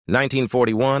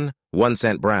1941, 1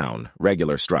 cent brown,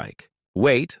 regular strike.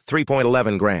 Weight,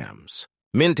 3.11 grams.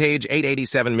 Mintage,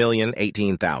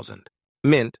 887,018,000.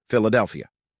 Mint, Philadelphia.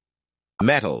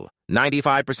 Metal,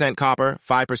 95% copper,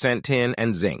 5% tin,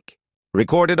 and zinc.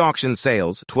 Recorded auction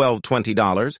sales,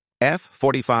 $12.20. F.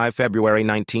 45 February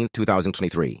 19,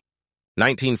 2023.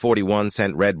 1941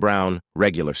 cent red-brown,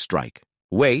 regular strike.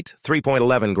 Weight,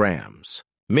 3.11 grams.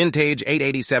 Mintage,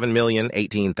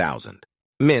 887,018,000.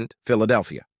 Mint,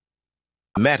 Philadelphia.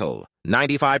 Metal,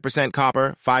 95%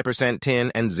 copper, 5%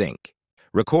 tin, and zinc.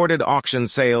 Recorded auction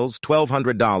sales,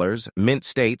 $1,200, mint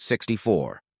state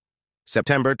 64.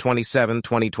 September 27,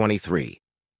 2023.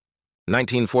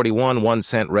 1941 1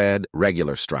 cent red,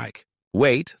 regular strike.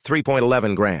 Weight,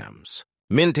 3.11 grams.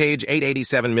 Mintage,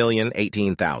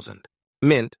 887,018,000.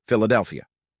 Mint, Philadelphia.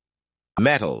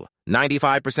 Metal,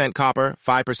 95% copper,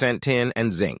 5% tin,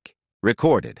 and zinc.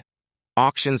 Recorded.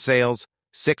 Auction sales,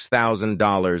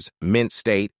 $6,000, mint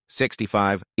state,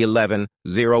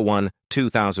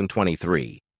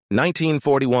 65/11/01/2023.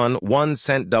 1941 1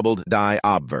 cent doubled die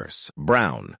obverse,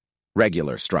 brown,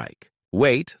 regular strike.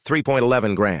 Weight,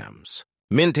 3.11 grams.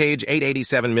 Mintage,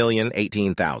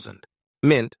 887,018,000.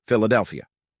 Mint, Philadelphia.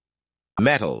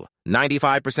 Metal,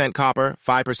 95% copper,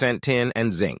 5% tin,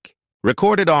 and zinc.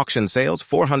 Recorded auction sales,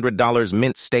 $400,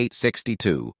 mint state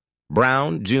 62.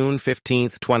 Brown, June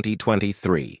 15,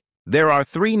 2023. There are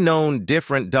 3 known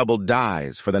different doubled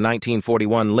dies for the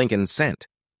 1941 Lincoln cent.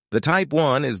 The Type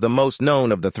 1 is the most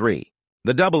known of the 3.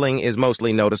 The doubling is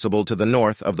mostly noticeable to the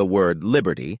north of the word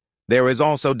liberty. There is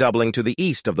also doubling to the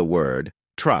east of the word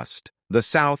trust. The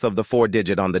south of the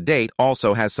 4-digit on the date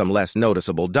also has some less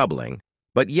noticeable doubling,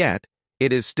 but yet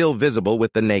it is still visible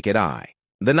with the naked eye.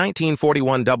 The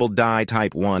 1941 doubled die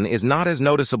Type 1 is not as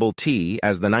noticeable T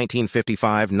as the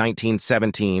 1955,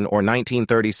 1917, or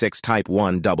 1936 Type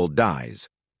 1 doubled dies.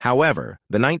 However,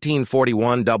 the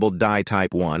 1941 doubled die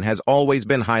Type 1 has always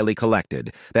been highly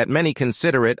collected, that many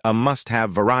consider it a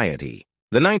must-have variety.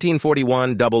 The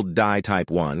 1941 doubled die Type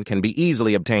 1 can be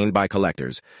easily obtained by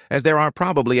collectors, as there are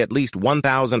probably at least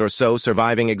 1,000 or so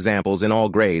surviving examples in all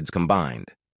grades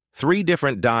combined. 3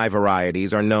 different die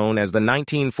varieties are known as the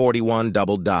 1941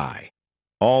 doubled die.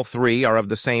 All 3 are of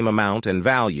the same amount and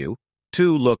value,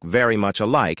 2 look very much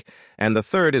alike, and the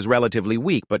third is relatively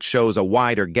weak but shows a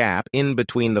wider gap in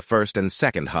between the first and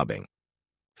second hubbing.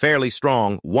 Fairly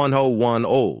strong, 101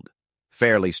 old.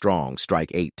 Fairly strong,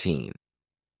 strike 18.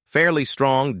 Fairly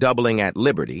strong, doubling at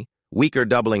liberty. Weaker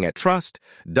doubling at trust.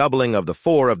 Doubling of the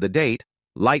 4 of the date.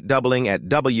 Light doubling at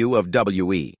W of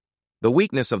WE. The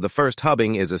weakness of the first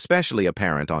hubbing is especially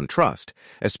apparent on trust,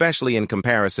 especially in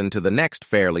comparison to the next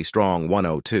fairly strong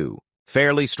 102.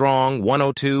 Fairly strong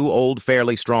 102 old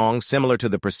fairly strong similar to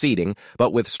the preceding,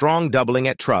 but with strong doubling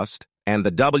at trust, and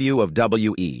the W of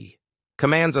WE.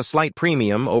 Commands a slight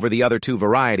premium over the other 2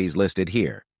 varieties listed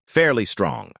here. Fairly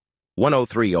strong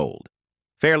 103 old.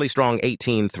 Fairly strong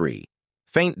 18-3.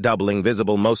 Faint doubling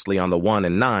visible mostly on the 1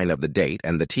 and 9 of the date,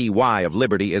 and the TY of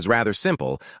liberty is rather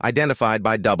simple, identified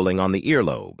by doubling on the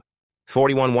earlobe.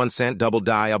 41 1 cent double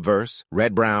die obverse,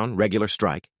 red-brown, regular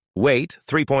strike. Weight,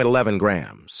 3.11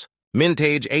 grams.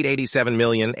 Mintage,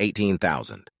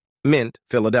 887,018,000. Mint,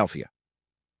 Philadelphia.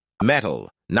 Metal,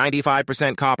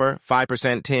 95% copper,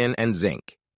 5% tin, and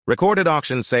zinc. Recorded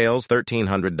auction sales,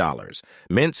 $1,300.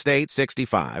 Mint state,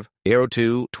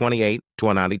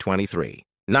 65/02/28/2023.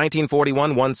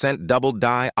 1941 1 cent double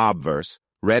die obverse,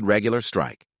 red regular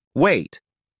strike. Weight,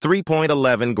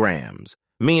 3.11 grams.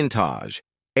 Mintage,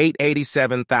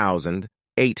 887,000,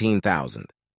 18,000.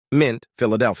 Mint,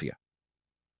 Philadelphia.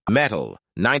 Metal,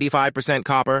 95%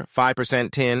 copper,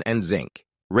 5% tin, and zinc.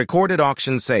 Recorded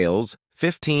auction sales,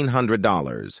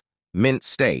 $1,500. Mint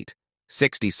state,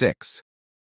 66.